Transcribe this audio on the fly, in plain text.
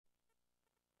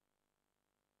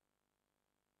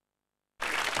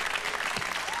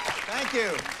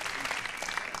Thank you.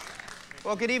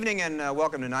 Well, good evening and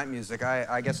welcome to Night Music.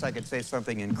 I guess I could say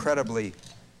something incredibly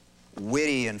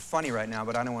witty and funny right now,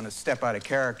 but I don't want to step out of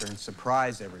character and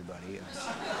surprise everybody.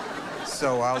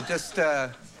 So I'll just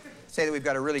say that we've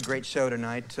got a really great show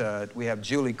tonight. We have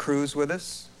Julee Cruise with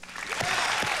us.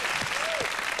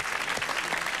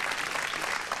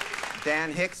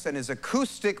 Dan Hicks and his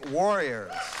Acoustic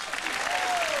Warriors.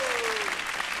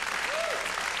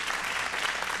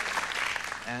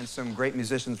 And some great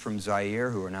musicians from Zaire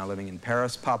who are now living in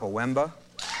Paris, Papa Wemba.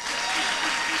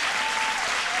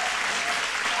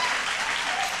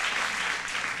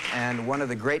 And one of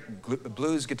the great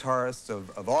blues guitarists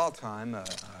of all time,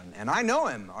 and I know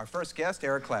him, our first guest,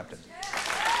 Eric Clapton.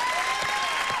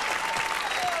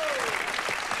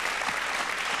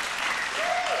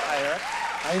 Hi, Eric.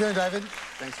 How you doing, David?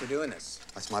 Thanks for doing this.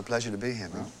 It's my pleasure to be here,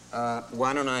 man.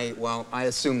 Why don't I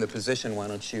assume the position, why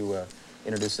don't you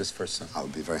introduce this first song? I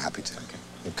would be very happy to.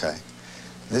 Okay.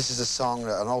 This is a song,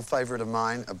 an old favorite of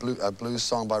mine, a blues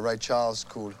song by Ray Charles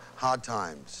called Hard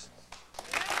Times.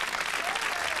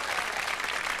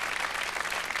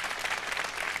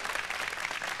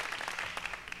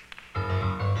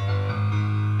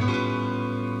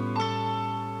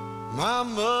 My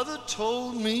mother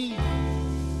told me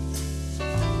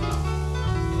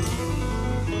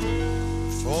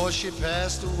before she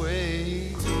passed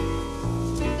away,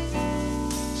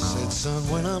 said, son,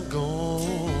 when I'm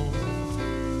gone,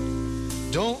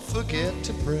 don't forget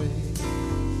to pray,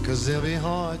 'cause there'll be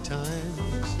hard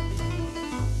times.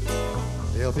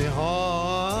 There'll be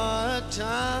hard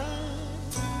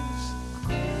times.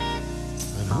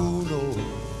 And who knows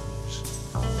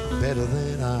better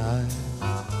than I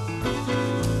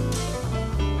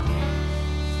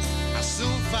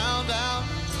soon found out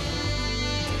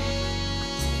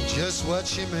just what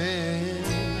she meant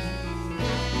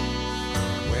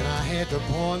when I had to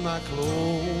pawn my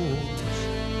clothes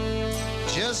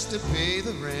just to pay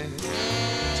the rent.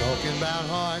 Talking about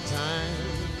hard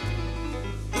times,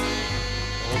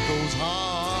 all those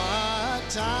hard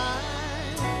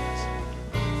times.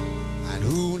 And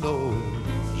who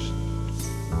knows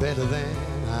better than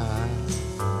I?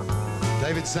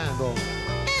 David Sanborn.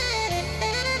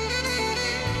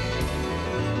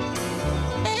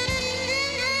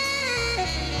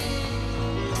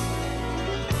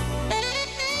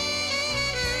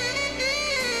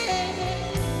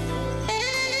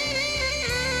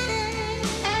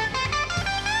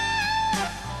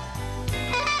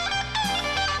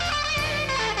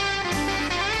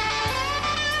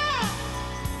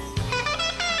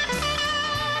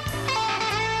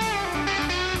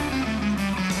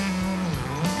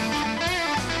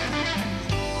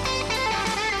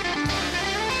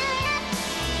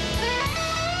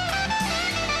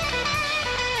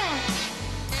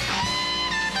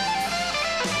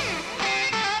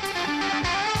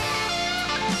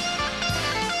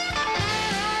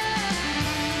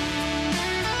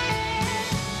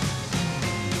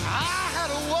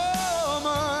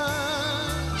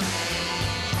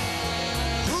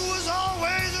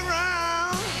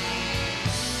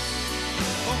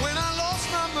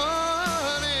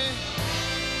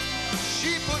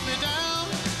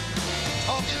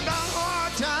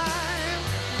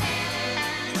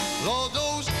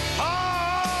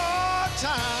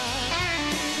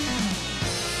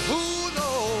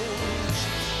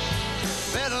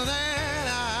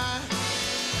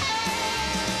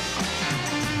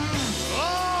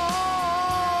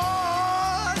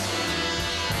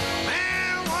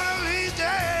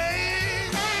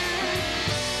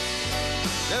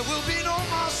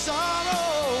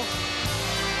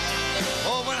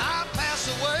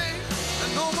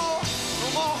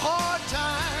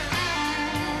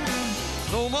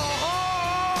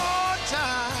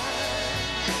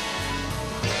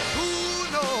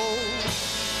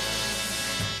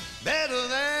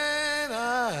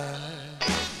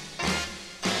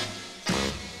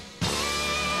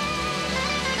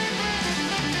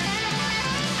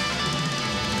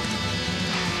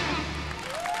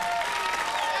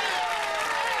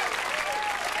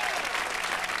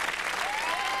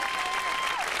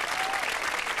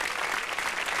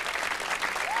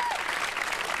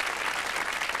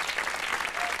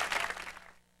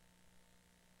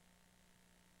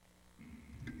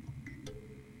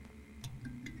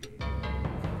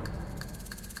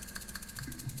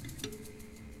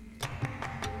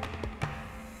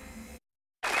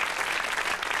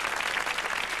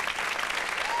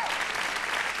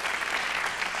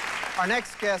 Our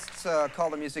next guests call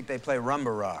the music they play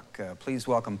rumba rock. Please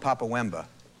welcome Papa Wemba.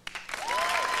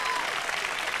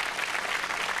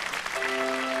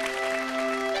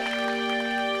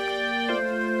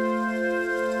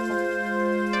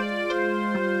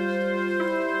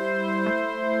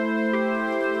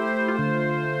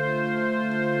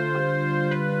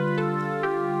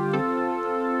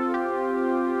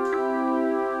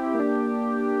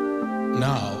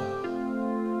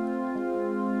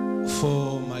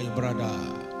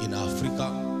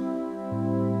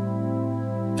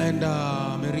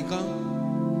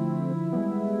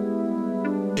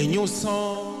 a new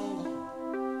song,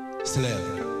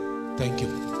 Slavery. Thank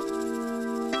you.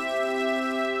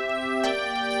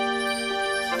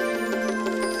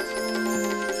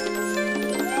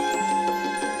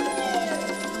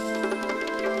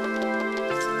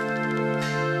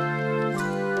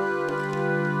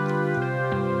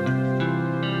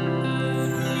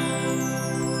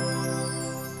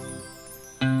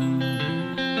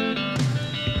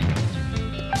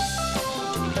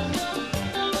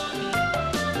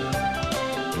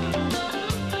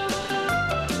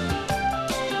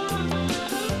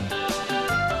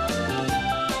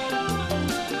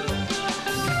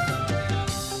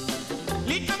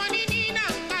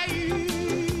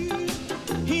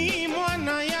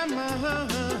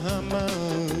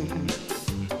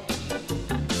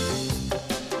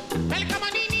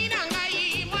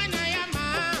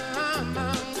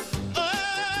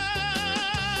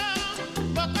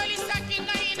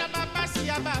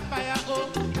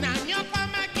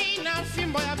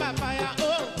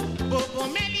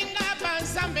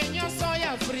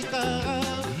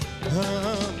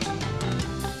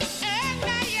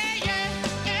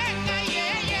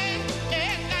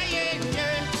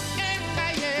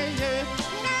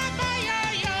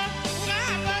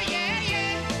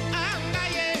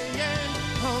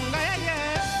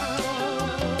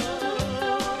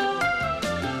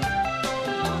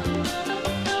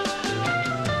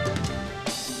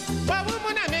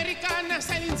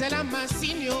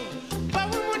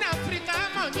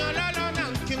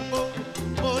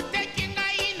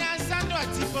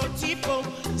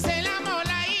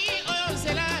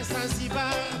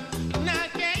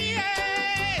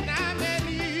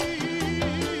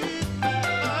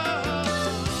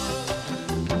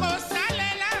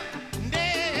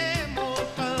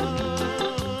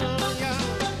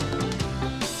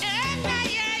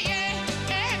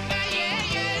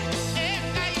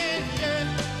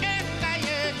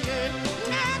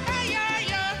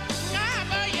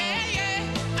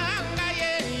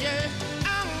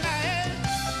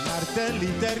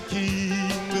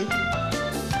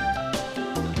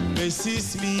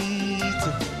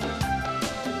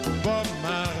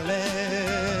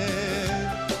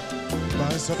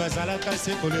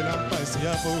 Se kole la mpasi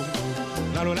ya bongo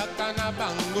nalolaka na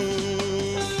bango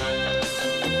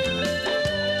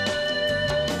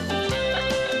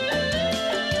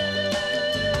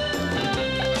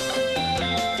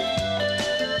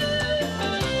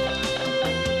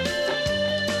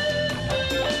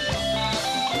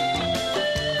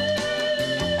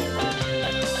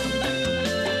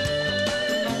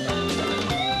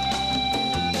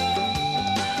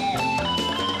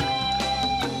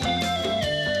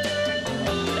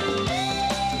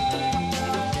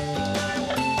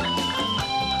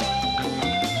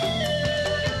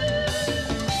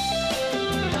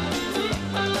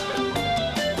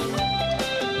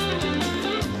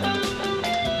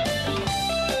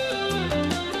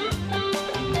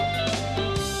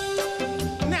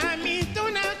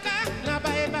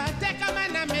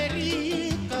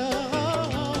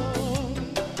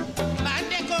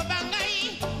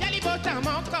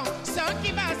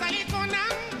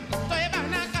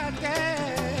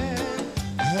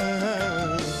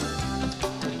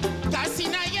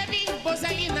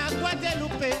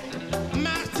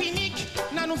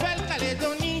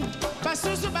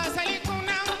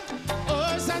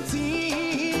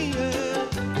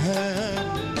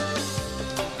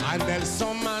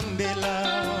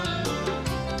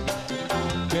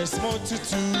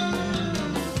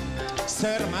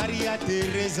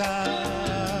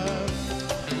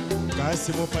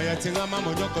kasi mopaya tinga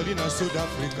mama nyokoli na South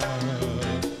Africa.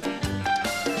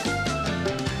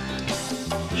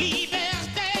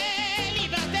 Liberté,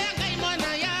 liberté ngai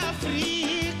mwana ya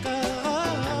Afrika.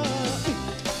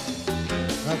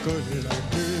 Nakolela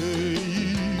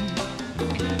pays,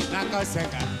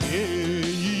 nakasenga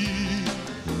pays.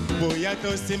 Boya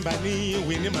to simbani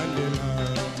Winnie Mandela.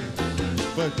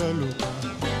 Potoluka,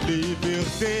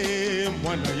 liberté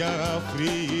mwana ya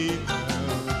Afrika.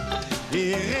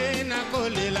 Irena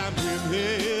kolela mbembe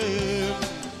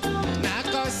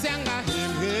nakosenga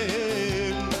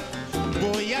mbembe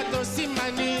boya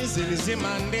tosimani zilizi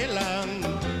Mandela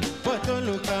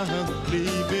potoluka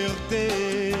liberté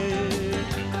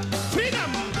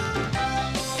freedom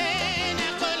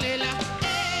nakolela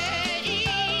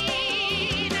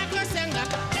nakosenga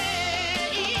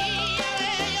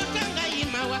yokanga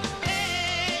imawa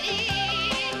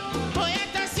boya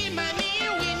tosimani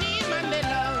Winnie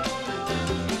Mandela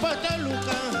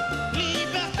Potoluka,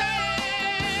 liberté.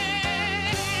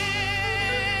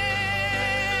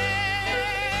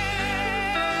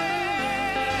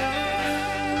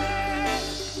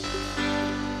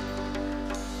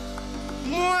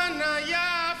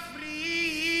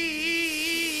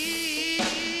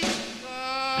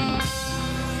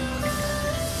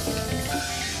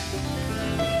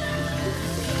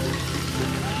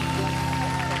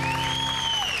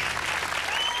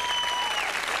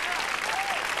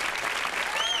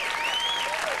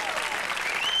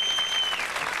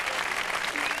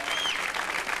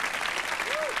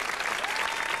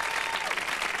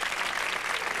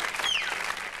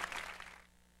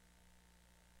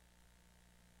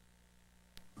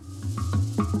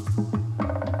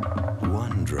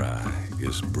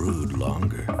 Brewed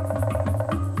longer.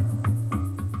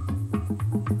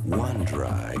 One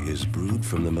Dry is brewed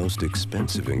from the most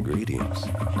expensive ingredients.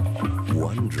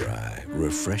 One Dry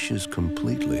refreshes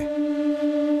completely.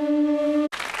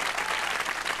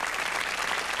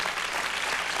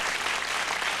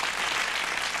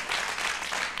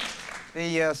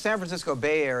 The San Francisco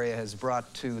Bay Area has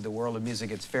brought to the world of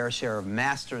music its fair share of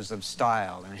masters of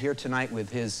style. And here tonight with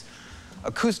his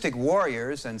acoustic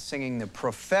warriors and singing the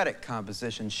prophetic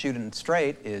composition Shootin'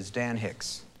 Straight is Dan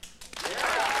Hicks.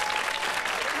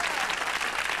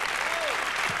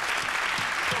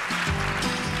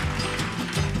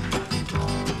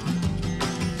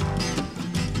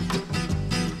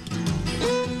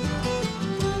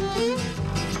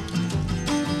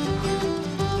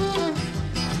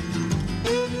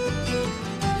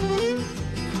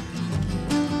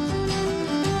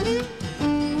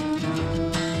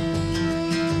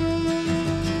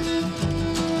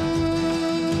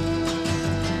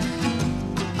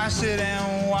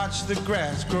 The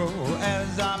grass grow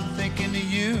as I'm thinking of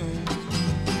you.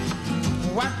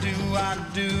 Why do I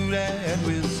do that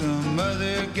when some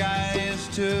other guy is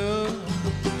too?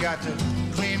 Got to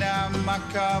clean out my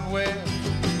cobweb.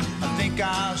 I think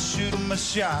I'll shoot my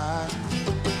shot.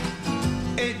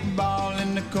 8-ball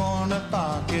in the corner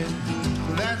pocket.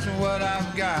 That's what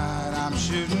I've got. I'm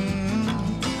shooting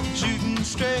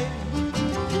straight.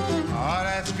 Oh,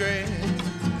 that's great.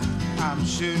 I'm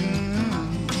shooting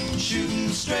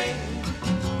straight.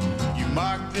 You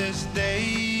mark this day.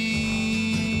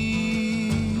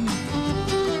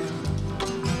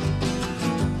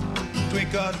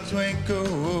 Twinkle,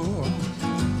 twinkle,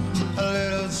 a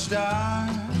little star.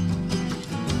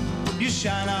 You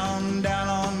shine on down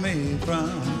on me from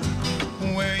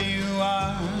where you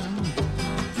are.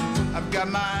 I've got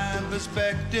my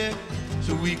perspective,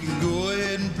 so we can go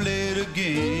ahead and play the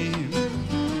game.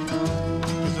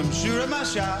 'Cause I'm sure of my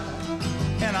shot,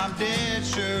 and I'm dead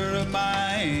sure of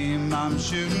my aim. I'm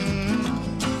shooting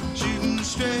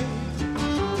straight.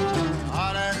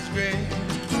 Oh, that's great.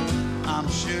 I'm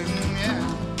shooting, yeah,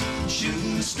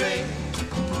 shooting straight.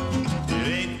 It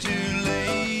ain't too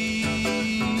late.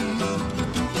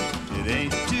 It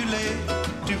ain't too late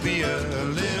to be a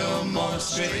little more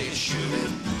straight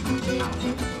shooting.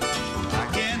 I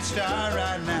can't start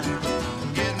right now.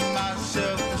 I'm getting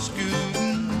myself a scooting.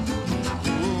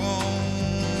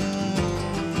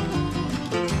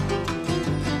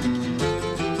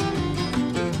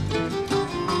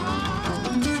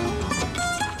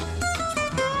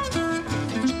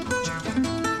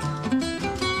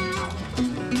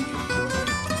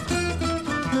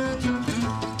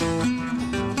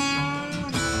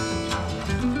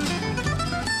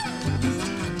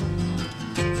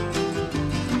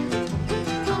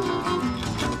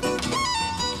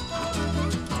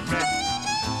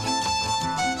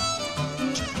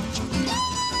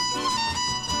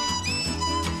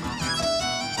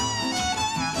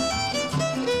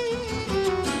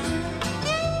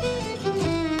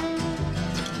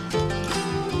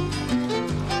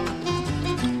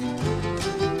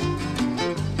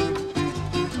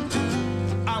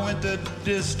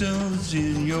 Distance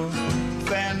in your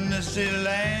fantasy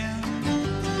land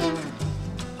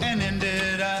and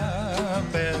ended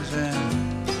up as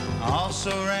an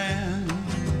also ran.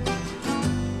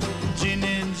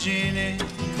 Genie, genie,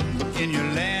 in your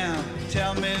lamp,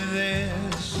 tell me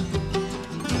this.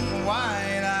 Why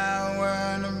ain't I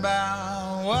worried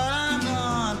about what I'm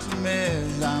going to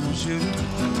miss? I'm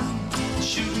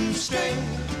shooting straight.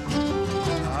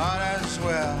 Oh, that's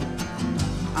well.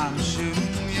 I'm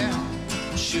shooting, yeah.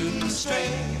 Shooting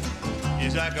straight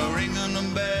is like a ring on the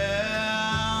bell.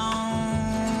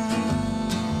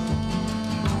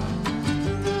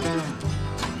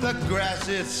 The grass,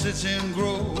 it sits and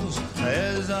grows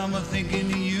as I'm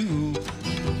thinking of you.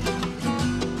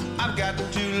 I've got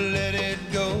to let it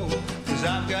go, 'cause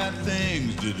I've got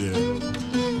things to do.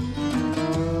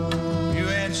 You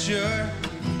ain't sure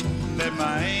that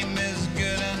my aim is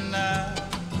good enough?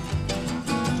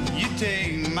 You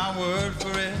take my word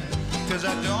for it, 'cause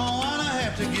I don't want to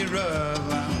have to get rough.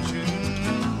 I'm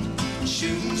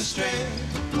shooting straight.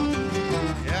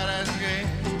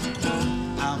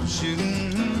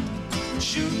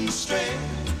 shooting straight.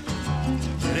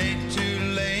 It ain't too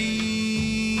late.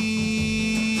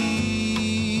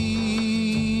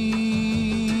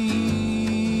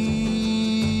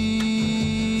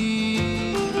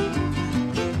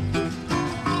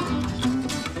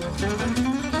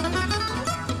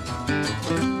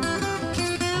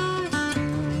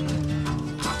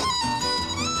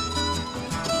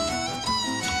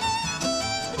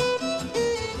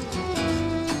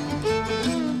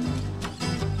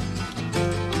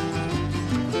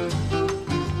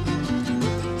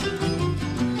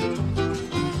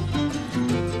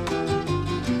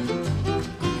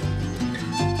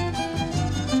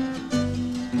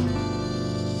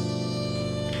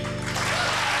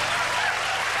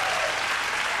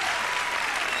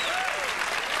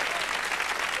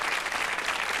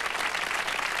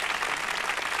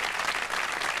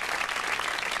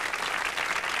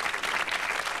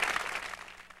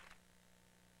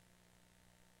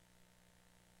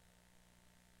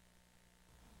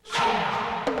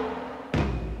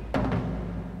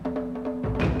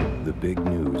 Big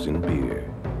news in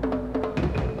beer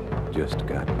just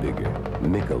got bigger.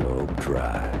 Michelob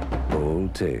Dry.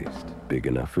 Bold taste. Big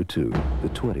enough for two. The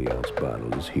 20-ounce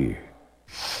bottle is here.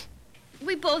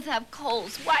 We both have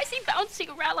colds. Why is he bouncing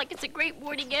around like it's a great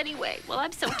morning anyway? Well,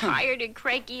 I'm so tired and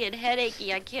cranky and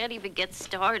headachy, I can't even get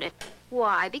started.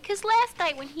 Why? Because last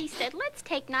night when he said, let's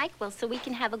take NyQuil so we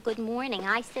can have a good morning,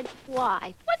 I said,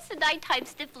 why? What's the nighttime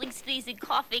sniffling, sneezing,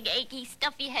 coughing, achy,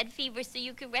 stuffy head fever so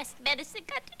you can rest medicine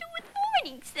got to do with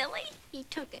morning, silly? He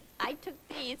took it. I took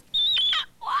these.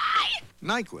 Why?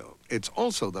 NyQuil. It's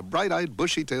also the bright-eyed,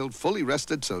 bushy-tailed, fully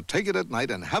rested, so take it at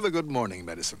night and have a good morning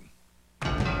medicine.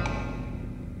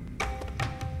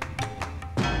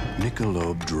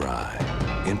 Michelob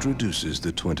Dry introduces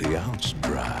the 20-ounce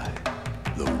Dry.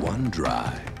 The one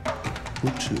Dry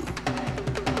for two.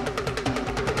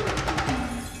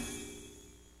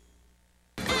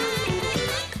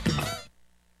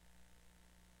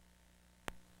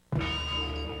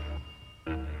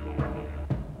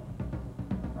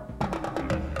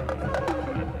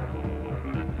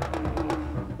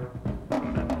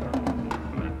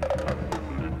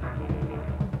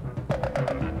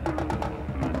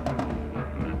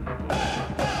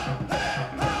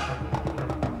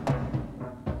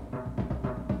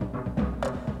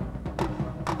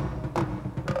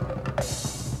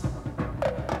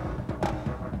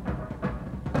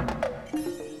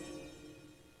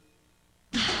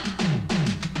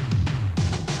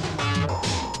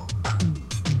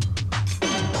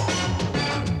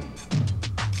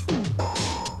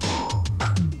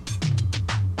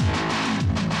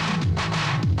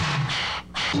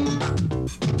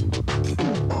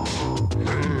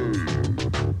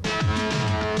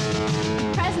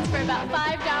 Presents for about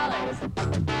 $5.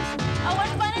 Oh, what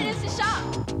fun it is to shop.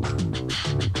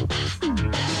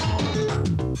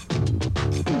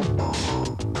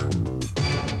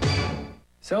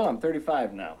 So I'm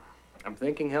 35 now. I'm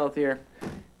thinking healthier,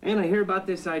 and I hear about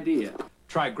this idea.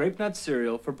 Try grape nut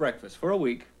cereal for breakfast for a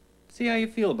week. See how you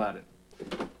feel about it.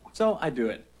 So I do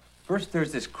it. First,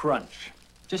 there's this crunch.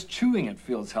 Just chewing it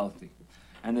feels healthy.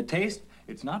 And the taste,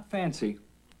 it's not fancy,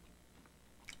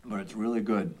 but it's really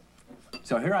good.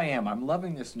 So here I am. I'm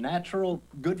loving this natural,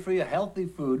 good-for-you, healthy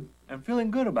food and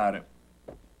feeling good about it.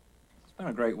 It's been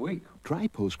a great week. Try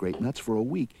Post Grape Nuts for a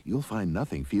week. You'll find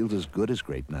nothing feels as good as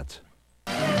grape nuts.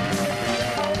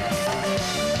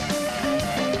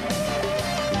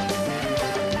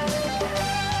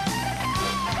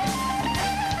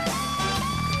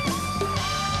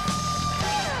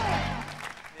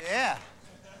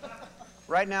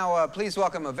 Right now, please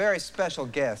welcome a very special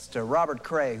guest, Robert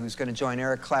Cray, who's going to join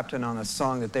Eric Clapton on a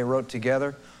song that they wrote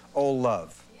together, Oh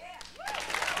Love.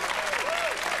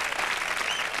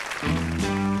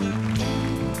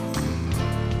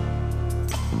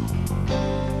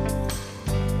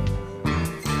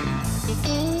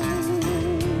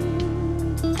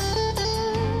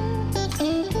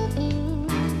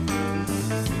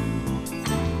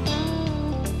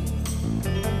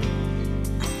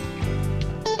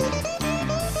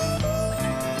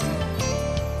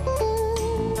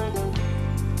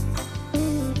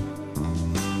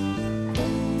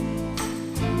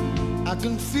 I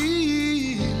can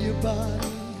feel your body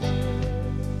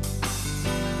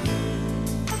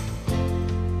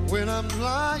when I'm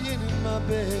lying in my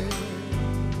bed.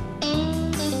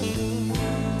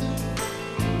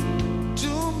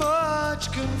 Too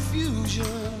much confusion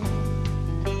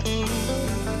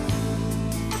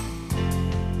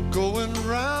going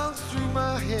round through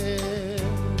my head.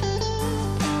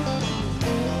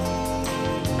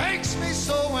 Makes me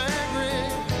so angry.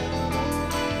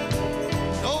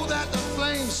 Know that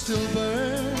still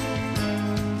burn.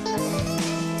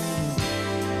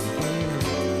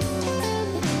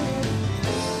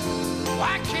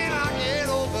 Why can't I get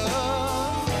over?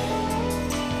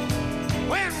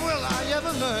 When will I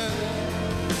ever learn?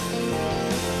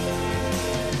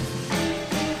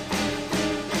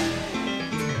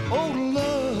 Oh,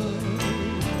 love,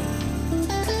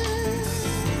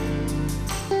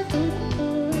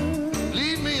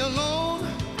 leave me alone.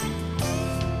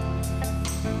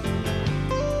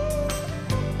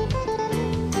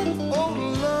 Oh,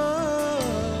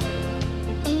 love,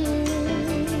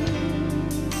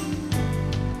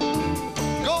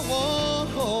 go on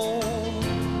home.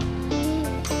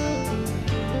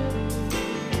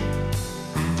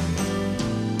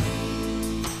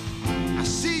 I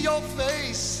see your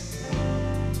face,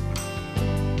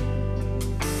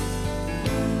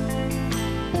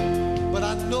 but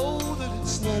I know that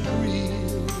it's not real.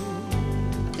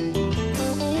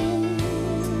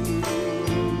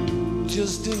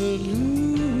 Just an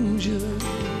illusion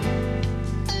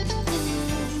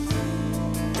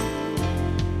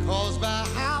caused by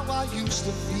how I used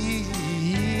to feel.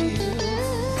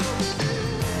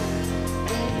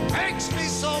 Makes me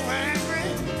so angry.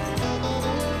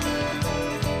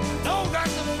 Know that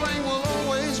the flame will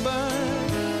always burn.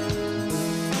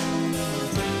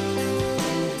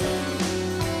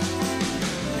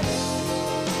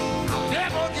 I'll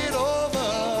never get over.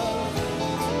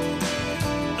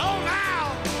 Know now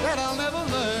that I'll never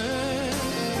learn.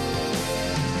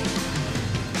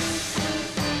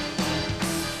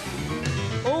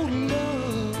 Oh,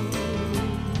 love,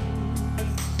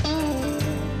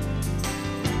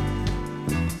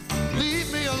 leave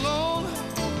me alone.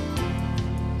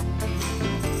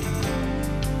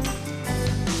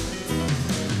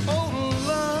 Oh,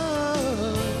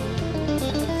 love,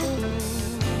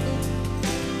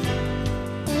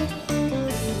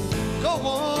 go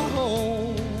on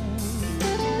home.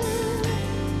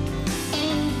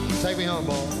 Take me home,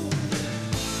 boy.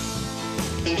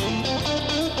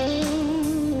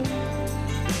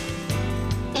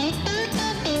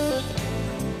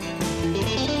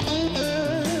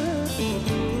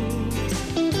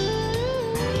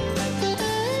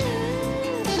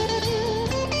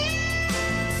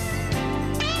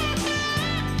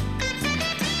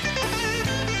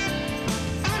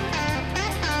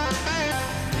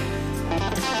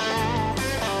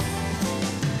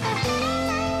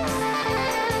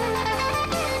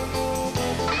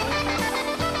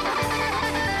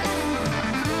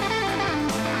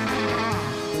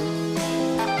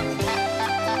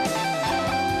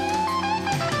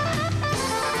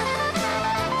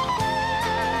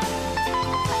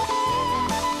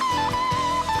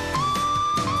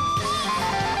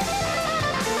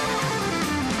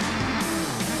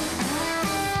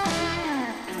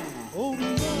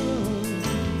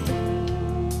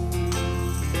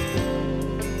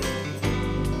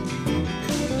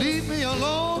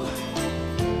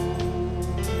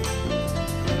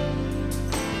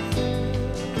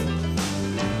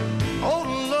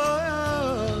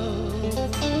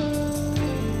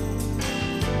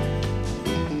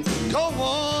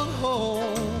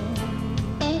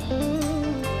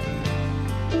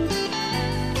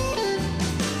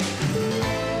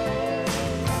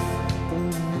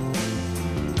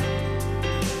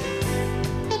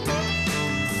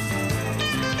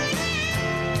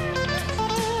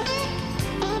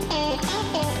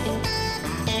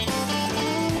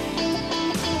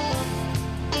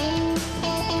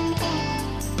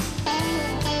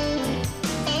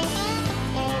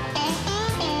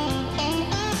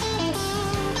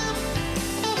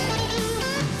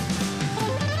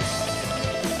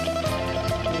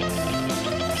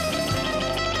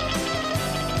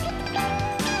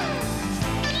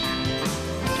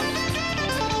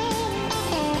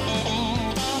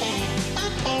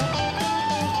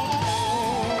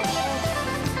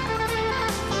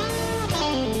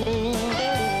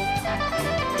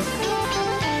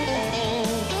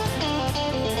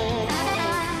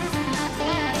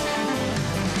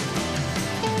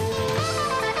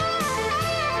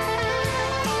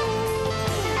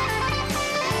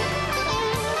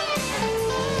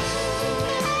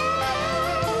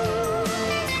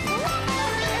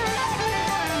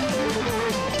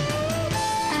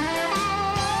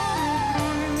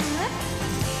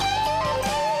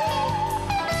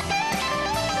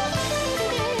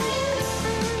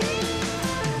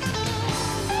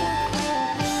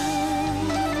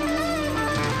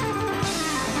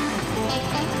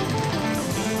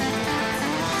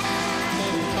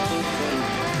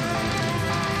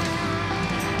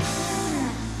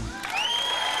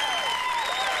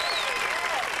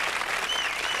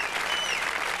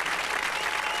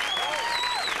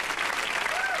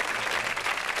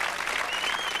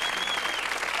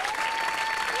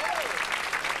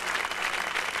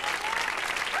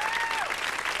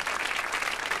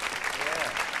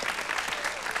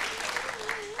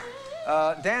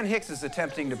 Dan Hicks is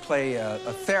attempting to play a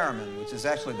theremin, which is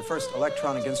actually the first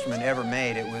electronic instrument ever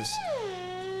made.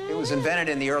 It was invented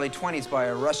in the early 20s by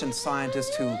a Russian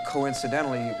scientist who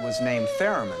coincidentally was named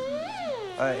Theremin.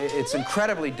 It's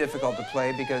incredibly difficult to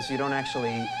play because you don't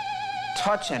actually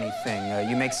touch anything.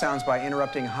 You make sounds by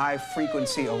interrupting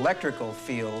high-frequency electrical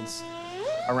fields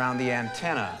around the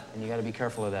antenna. And you got to be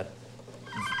careful of that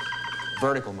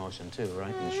vertical motion, too,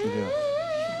 right? Yes, you do.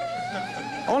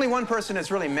 Only one person has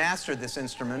really mastered this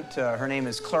instrument. Her name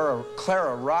is Clara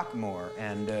Rockmore,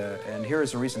 and here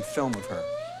is a recent film of her.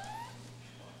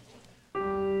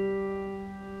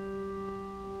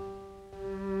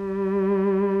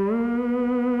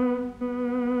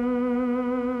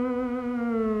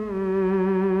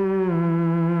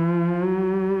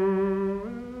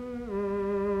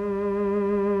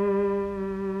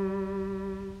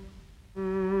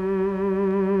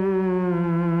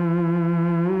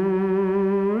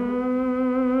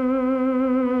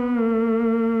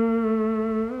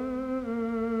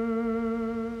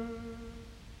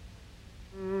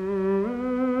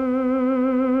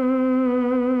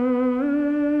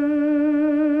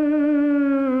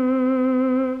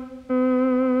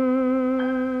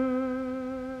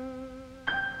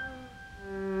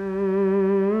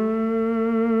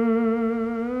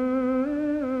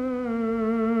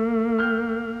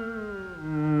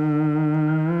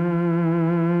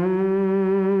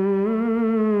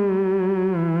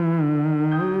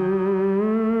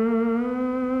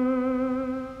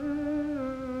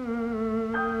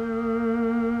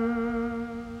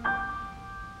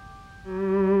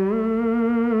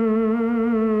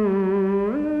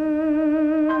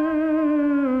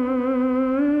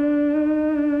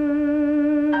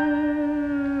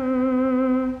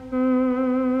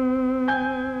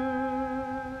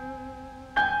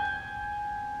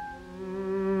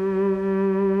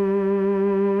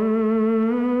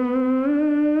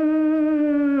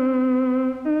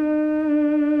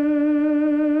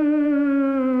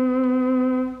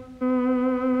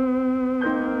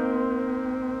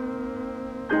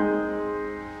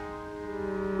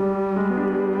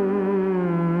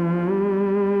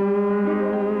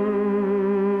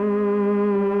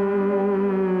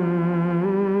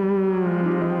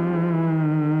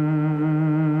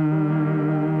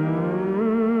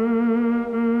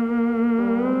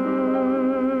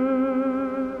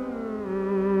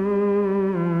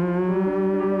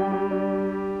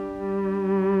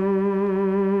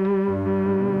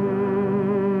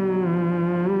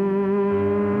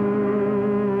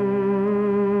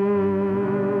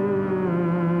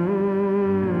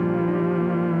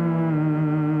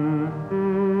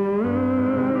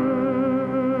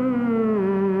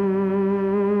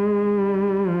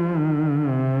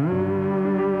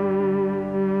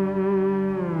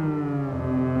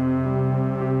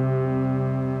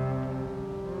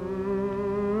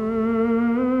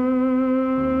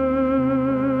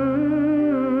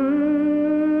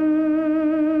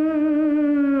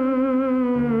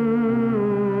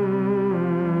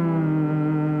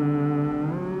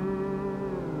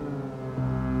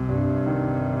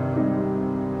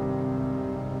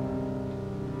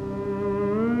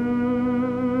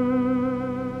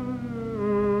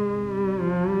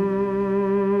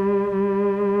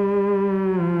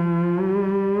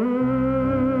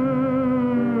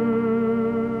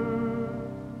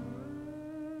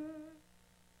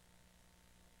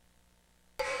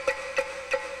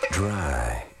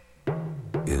 Dry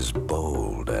is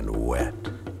bold and wet.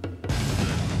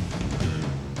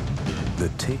 The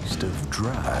taste of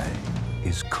dry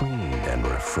is clean and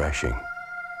refreshing.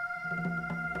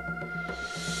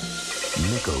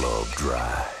 Michelob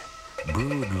Dry,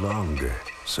 brewed longer,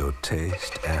 so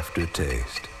taste after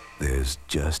taste, there's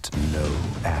just no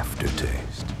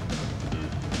aftertaste.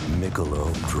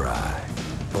 Michelob Dry,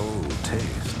 bold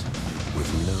taste with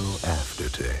no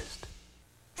aftertaste.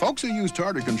 Folks who use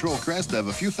Tartar Control Crest have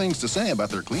a few things to say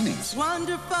about their cleanings. It's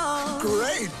wonderful.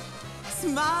 Great. It's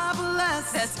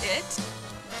marvelous. That's it?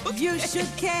 You should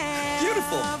care.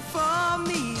 Beautiful. For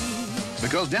me.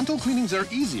 Because dental cleanings are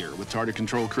easier with Tartar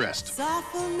Control Crest. It's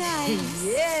awful nice.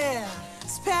 Yeah.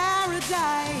 It's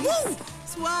paradise. Woo!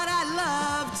 It's what I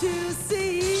love to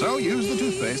see. So use the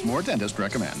toothpaste more dentists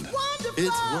recommend. Wonderful.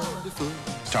 It's wonderful.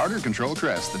 Tartar Control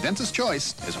Crest, the dentist's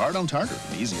choice, is hard on tartar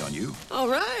and easy on you. All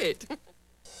right.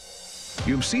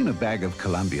 You've seen a bag of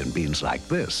Colombian beans like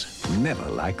this, never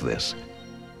like this.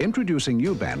 Introducing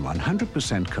UBAN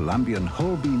 100% Colombian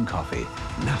whole bean coffee.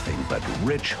 Nothing but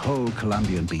rich whole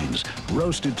Colombian beans,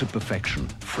 roasted to perfection,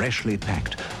 freshly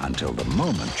packed until the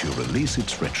moment you release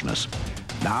its richness.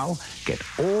 Now, get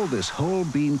all this whole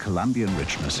bean Colombian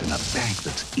richness in a bag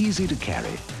that's easy to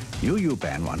carry. New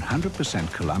U-Ban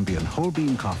 100% Colombian whole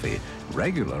bean coffee,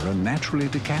 regular and naturally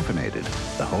decaffeinated.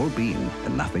 The whole bean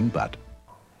and nothing but.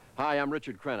 Hi, I'm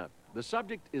Richard Crenna. The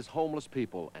subject is homeless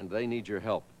people, and they need your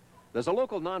help. There's a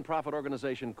local nonprofit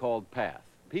organization called PATH,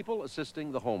 People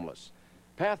Assisting the Homeless.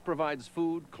 PATH provides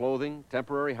food, clothing,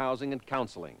 temporary housing, and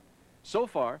counseling. So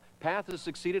far, PATH has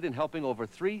succeeded in helping over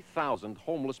 3,000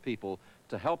 homeless people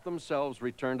to help themselves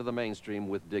return to the mainstream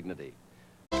with dignity.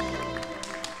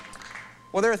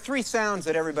 Well, there are three sounds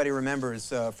that everybody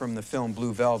remembers from the film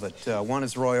Blue Velvet. One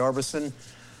is Roy Orbison,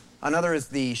 another is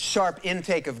the sharp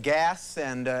intake of gas,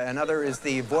 and another is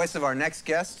the voice of our next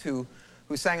guest who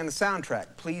sang in the soundtrack.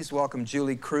 Please welcome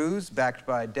Julee Cruise, backed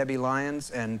by Debbie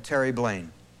Lyons and Terry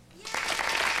Blaine.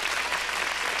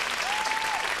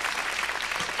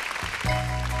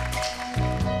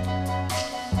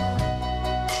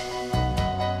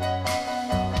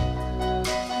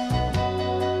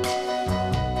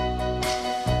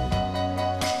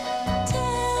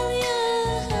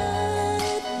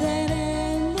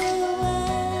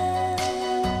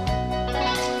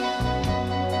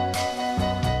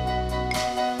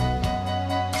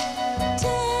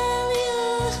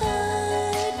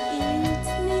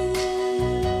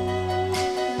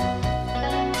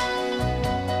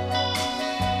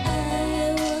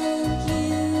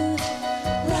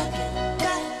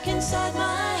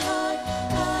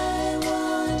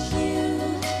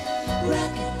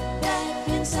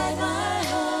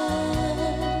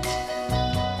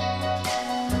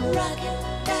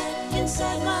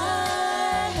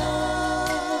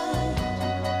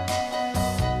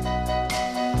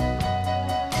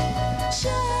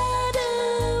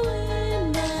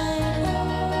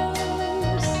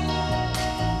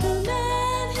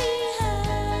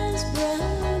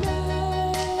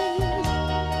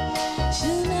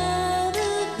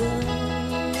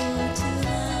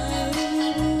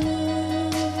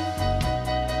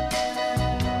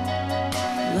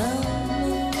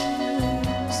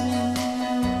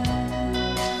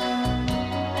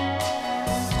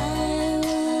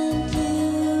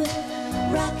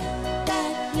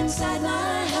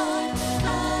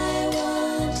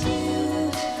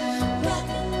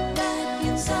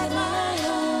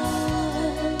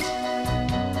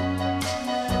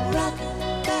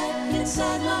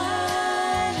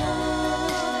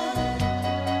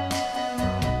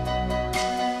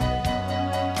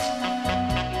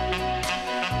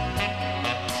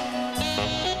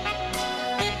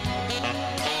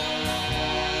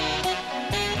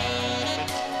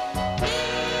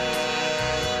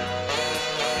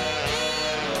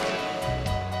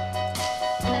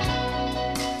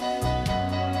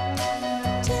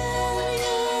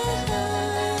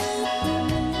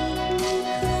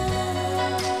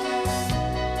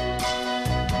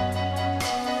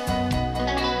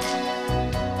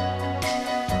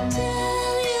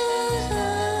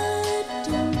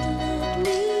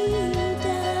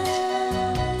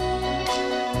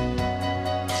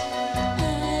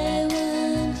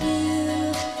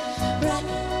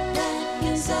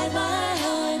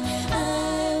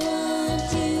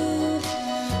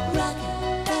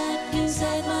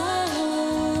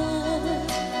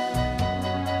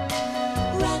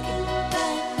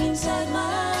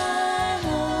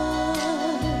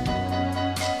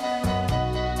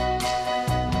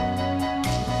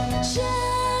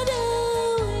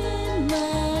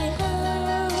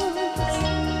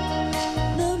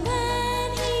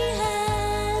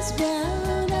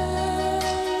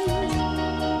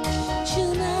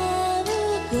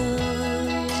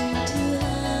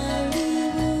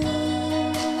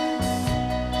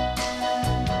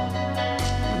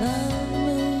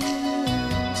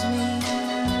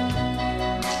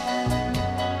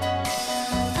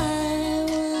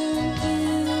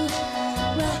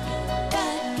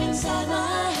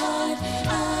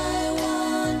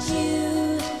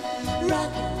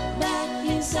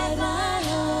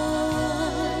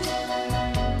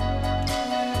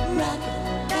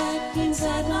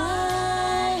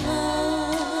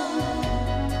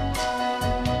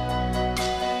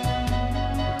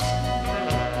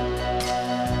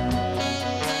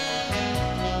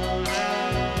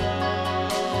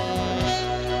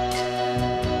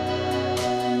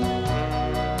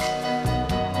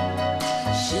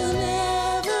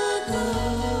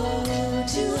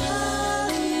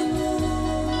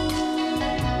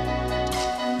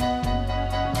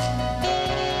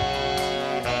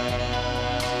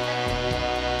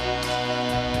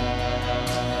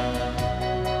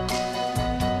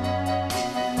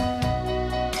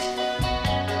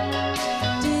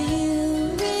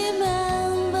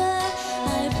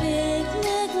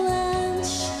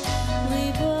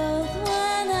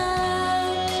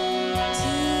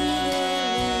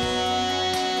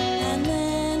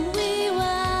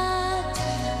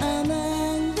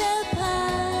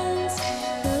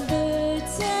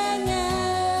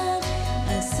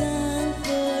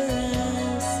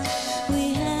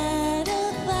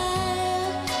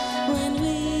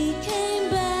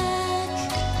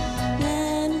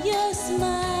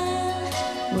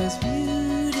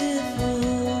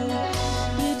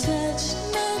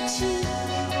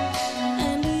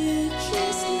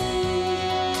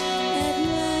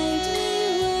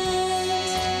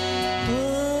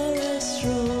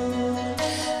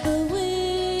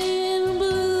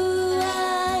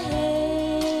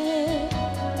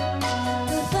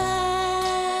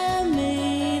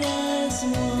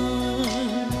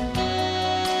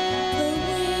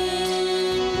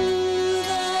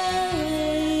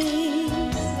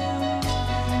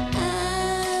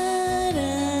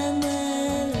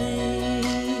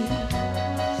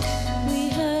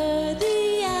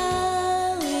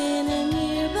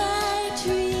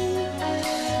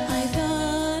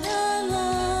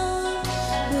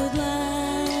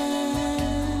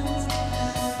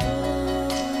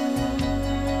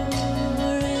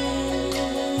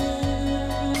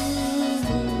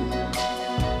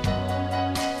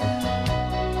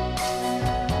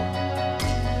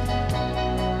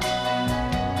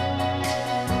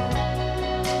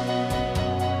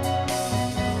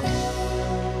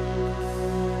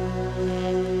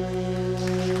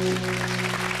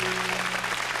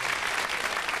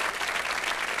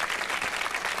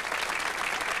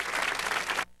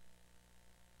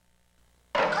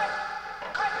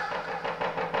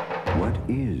 What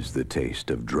is the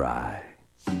taste of dry?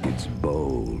 It's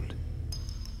bold,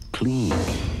 clean,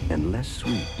 and less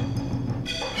sweet.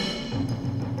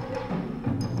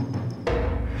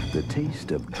 The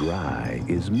taste of dry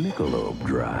is Michelob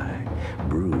Dry,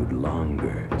 brewed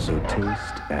longer, so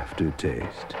taste after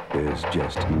taste. There's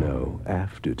just no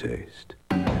aftertaste.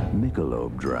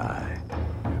 Michelob Dry,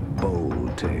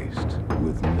 bold taste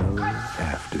with no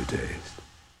aftertaste.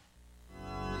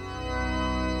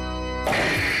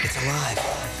 It's alive.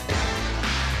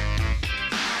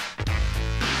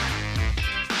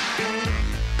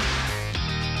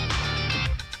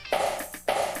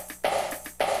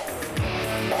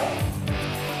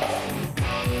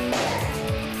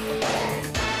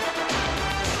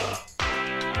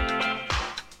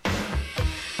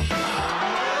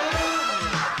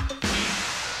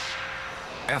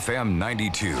 FM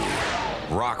 92,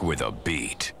 rock with a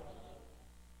beat.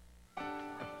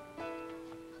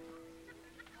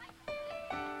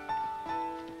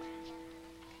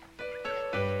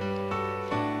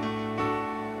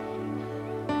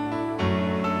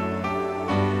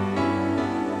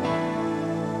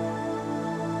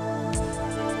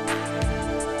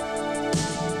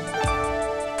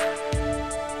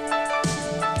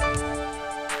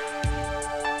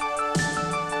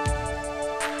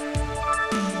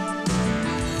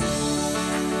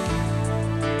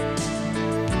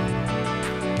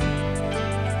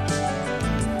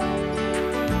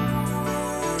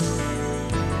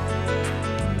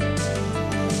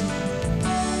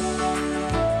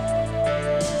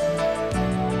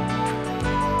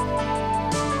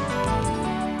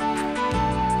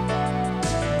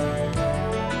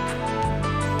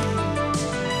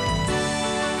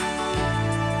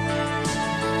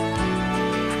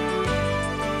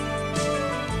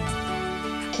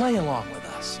 Play along with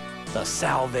us, the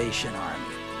Salvation Army.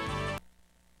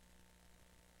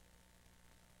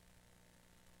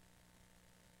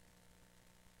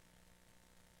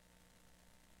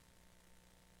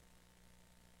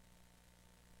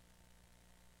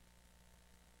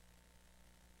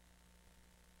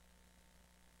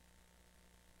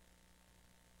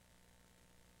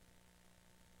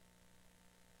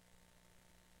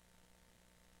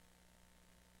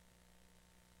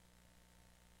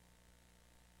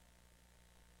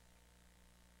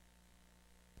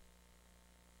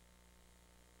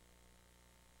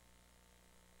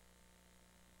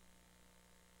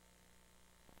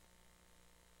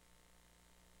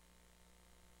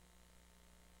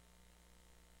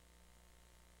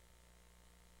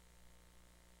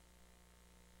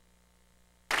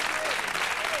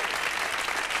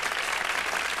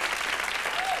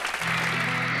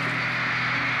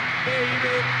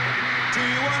 Baby, do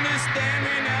you understand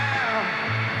me now?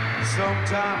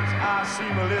 Sometimes I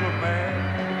seem a little mad.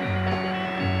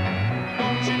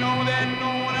 Don't you know that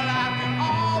no one alive can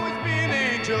always be an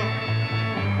angel?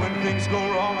 When things go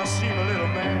wrong, I seem a little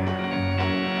mad.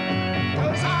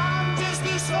 'Cause I'm just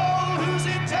a soul whose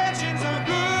intentions are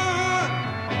good.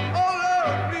 Oh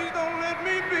Lord, please don't let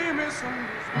me be misunderstood.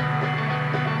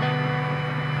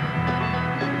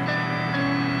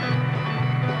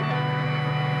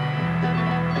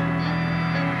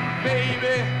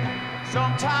 Baby,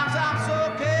 sometimes I'm so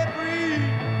carefree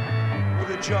with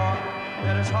a joy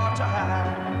that is hard to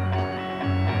hide.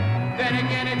 Then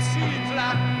again, it seems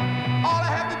like all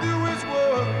I have to do is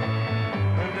work,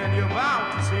 and then you're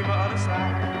bound to see my other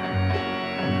side.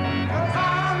 'Cause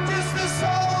I'm just a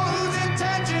soul whose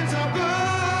intentions are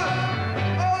good.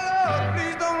 Oh Lord,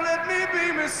 please don't let me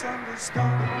be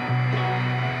misunderstood.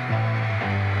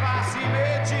 If I see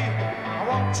Reggie, I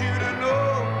want you to know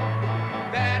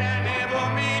that I never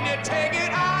mean to take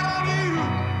it out on you.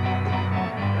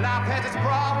 Life has its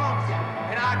problems,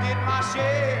 and I get my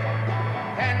share.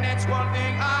 And that's one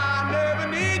thing I never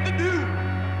need to do,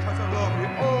 'cause I love you.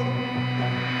 Oh,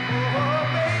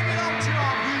 baby, don't you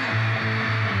know I'm good?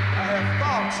 I have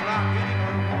thoughts like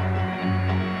anyone.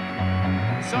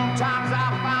 Sometimes I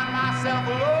find myself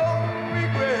alone,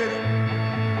 regretting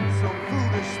some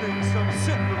foolish thing, some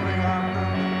simple thing I've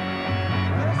done.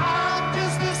 I'm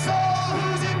just a soul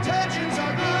whose intentions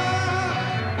are good.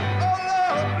 Oh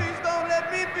Lord, please don't let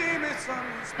me be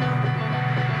misunderstood.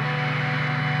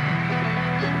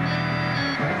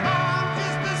 I'm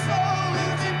just a soul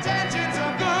whose intentions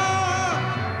are good.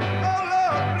 Oh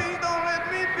Lord, please don't let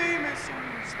me be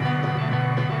misunderstood.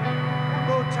 One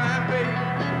more time, baby.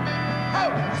 Oh,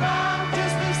 'cause I'm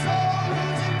just a soul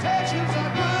whose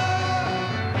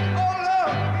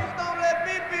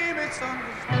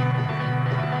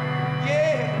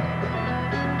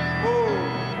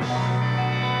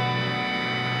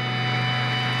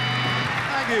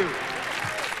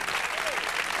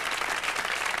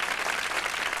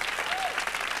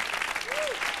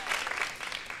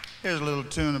Here's a little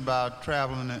tune about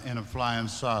traveling in a flying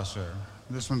saucer.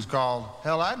 This one's called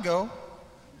Hell I'd Go,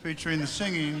 featuring the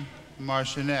singing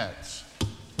Martinettes.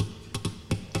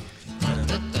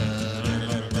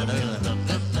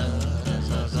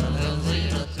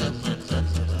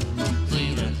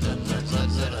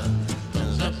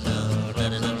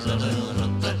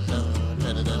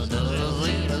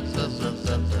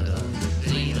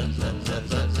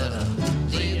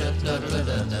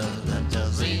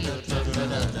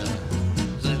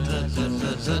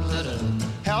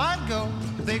 Hell, I'd go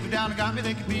if they go down and got me.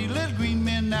 They could be little green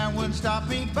men now, wouldn't stop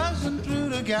me buzzing through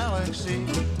the galaxy.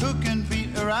 Who can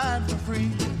beat a ride for free?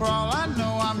 For all I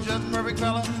know, I'm just a perfect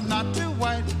fella, not too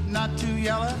white, not too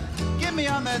yellow. Get me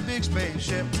on that big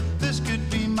spaceship. This could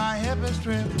be my hippest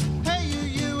trip. Hey,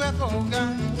 you UFO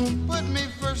guy, put me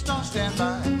first on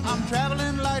standby. I'm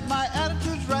traveling light, my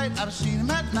attitude's right. I've seen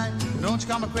them at night. Don't you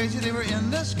call me crazy? They were in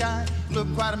the sky.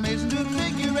 Look quite amazing, doing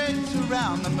figure eights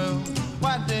around the moon.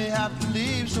 Why'd they have to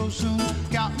leave so soon?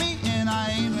 Count me in,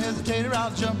 I ain't no hesitator. I'll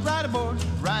jump right aboard,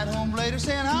 ride home later,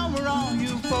 saying how we're on,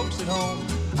 you folks at home.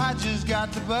 I just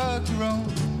got the bug to roam.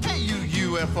 Hey, you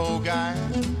UFO guy,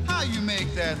 how you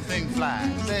make that thing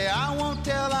fly? Say, I won't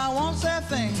tell, I won't say a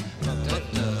thing.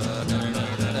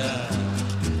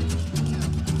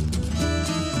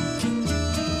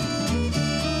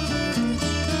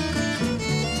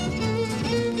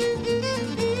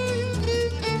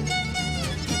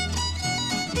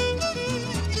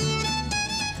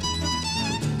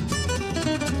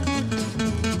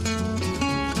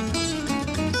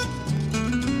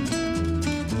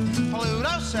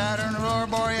 Saturn, Aurora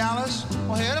Borealis,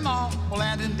 we'll hit them all, we'll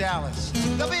land in Dallas.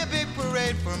 There'll be a big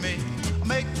parade for me, I'll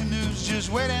make the news,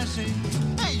 just wait and see.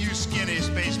 Hey, you skinny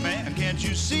spaceman, can't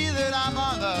you see that I'm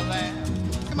on the land?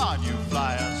 Come on, you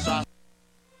flying saucer.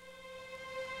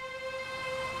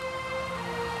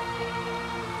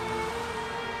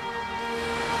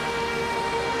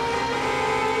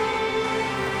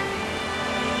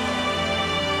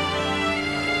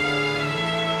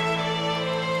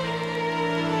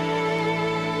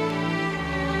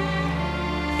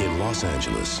 Los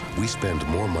Angeles, we spend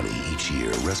more money each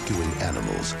year rescuing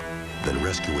animals than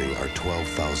rescuing our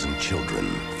 12,000 children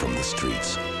from the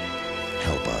streets.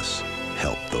 Help us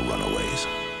help the runaways.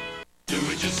 Do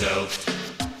it yourself.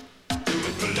 Do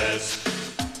it for less.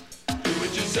 Do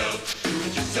it yourself. Do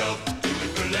it yourself. Do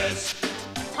it for less.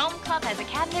 Home Club has a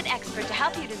cabinet expert to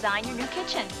help you design your new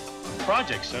kitchen.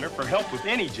 Project Center for help with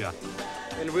any job.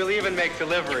 And we'll even make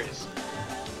deliveries.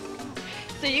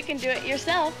 So you can do it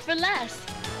yourself for less.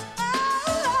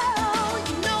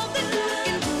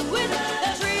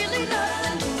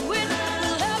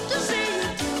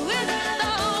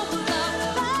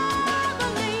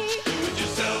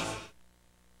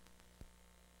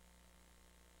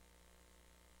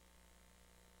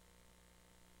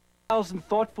 Thousand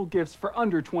thoughtful gifts for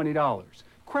under $20.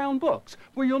 Crown Books,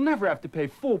 where you'll never have to pay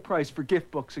full price for gift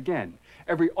books again.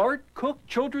 Every art, cook,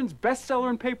 children's bestseller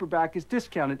and paperback is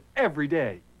discounted every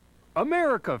day.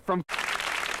 America from...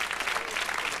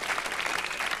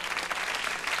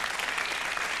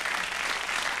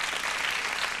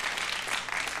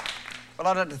 Well,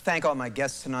 I'd like to thank all my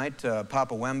guests tonight,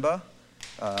 Papa Wemba.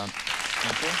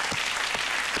 Thank you.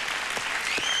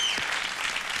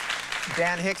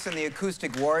 Dan Hicks and the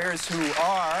Acoustic Warriors, who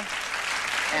are,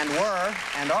 and were,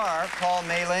 and are Paul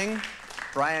Mayling,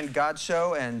 Brian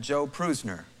Godshall, and Joe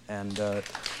Prusner, and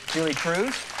Julee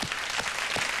Cruise,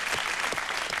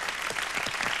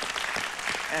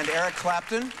 and Eric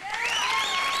Clapton.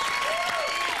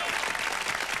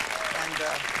 And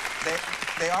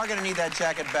they are going to need that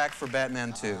jacket back for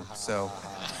Batman 2, so.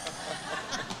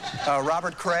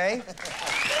 Robert Cray.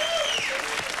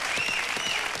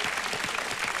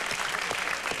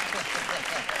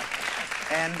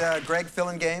 And Greg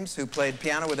Fillingames, who played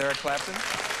piano with Eric Clapton.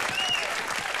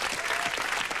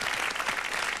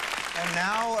 And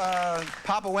now,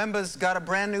 Papa Wemba's got a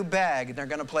brand new bag. They're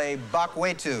going to play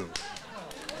Bakwetu.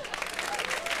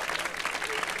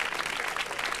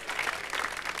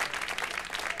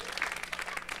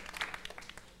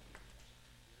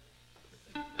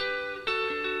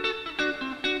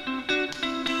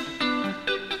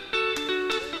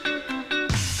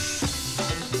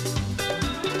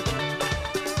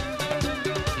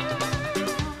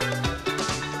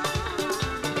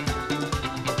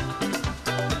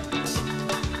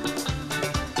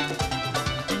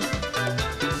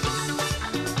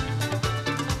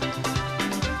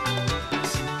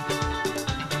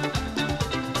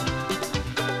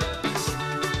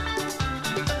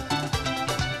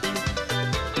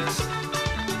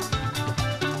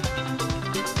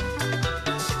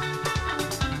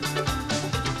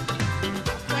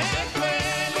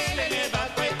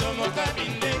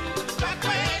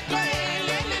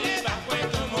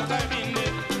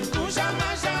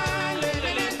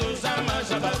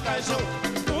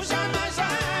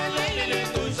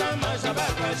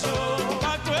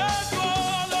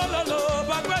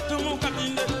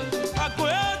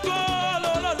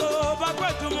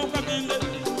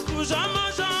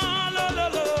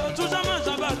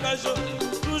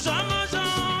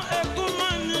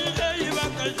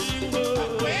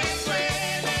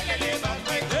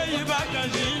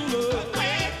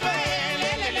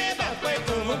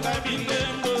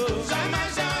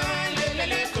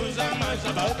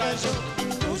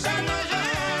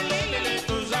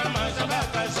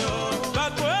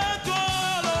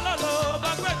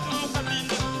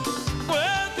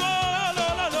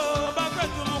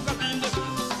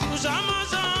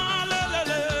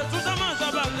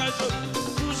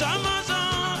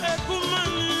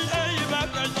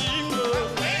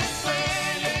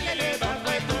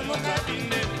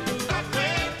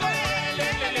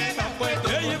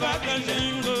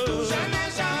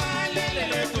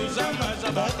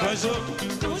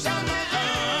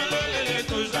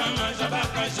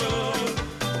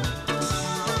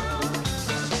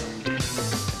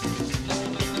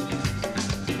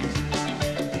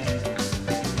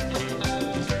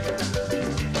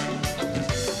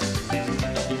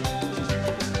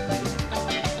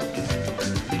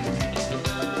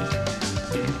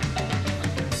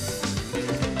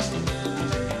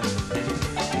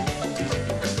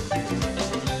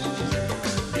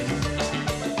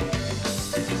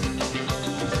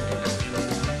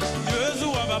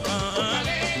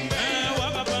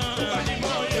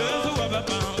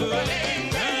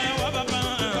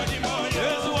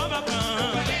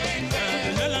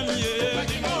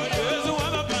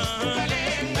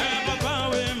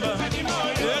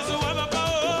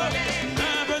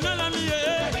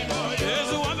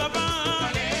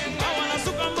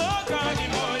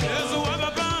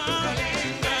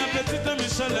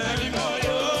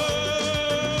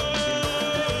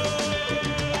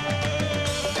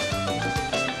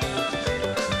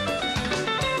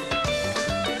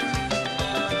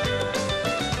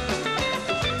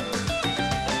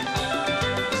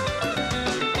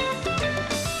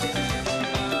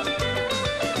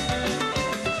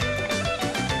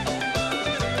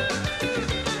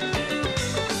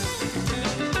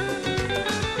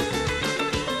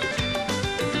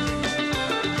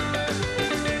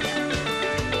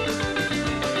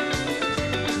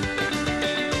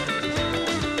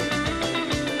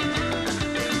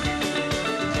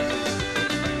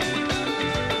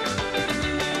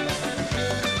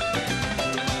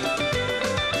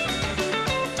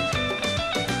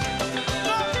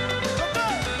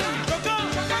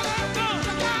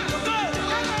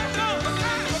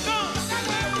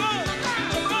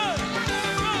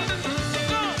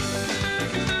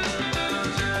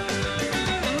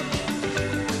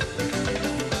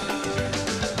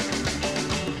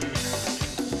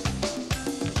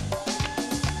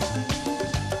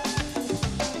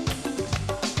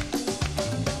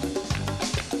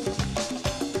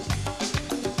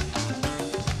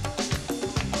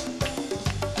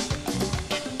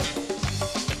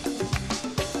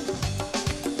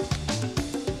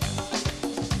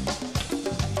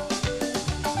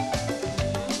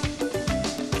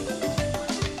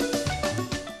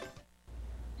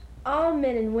 All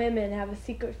men and women have a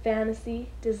secret fantasy,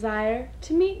 desire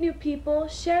to meet new people,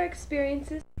 share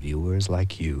experiences. Viewers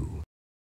like you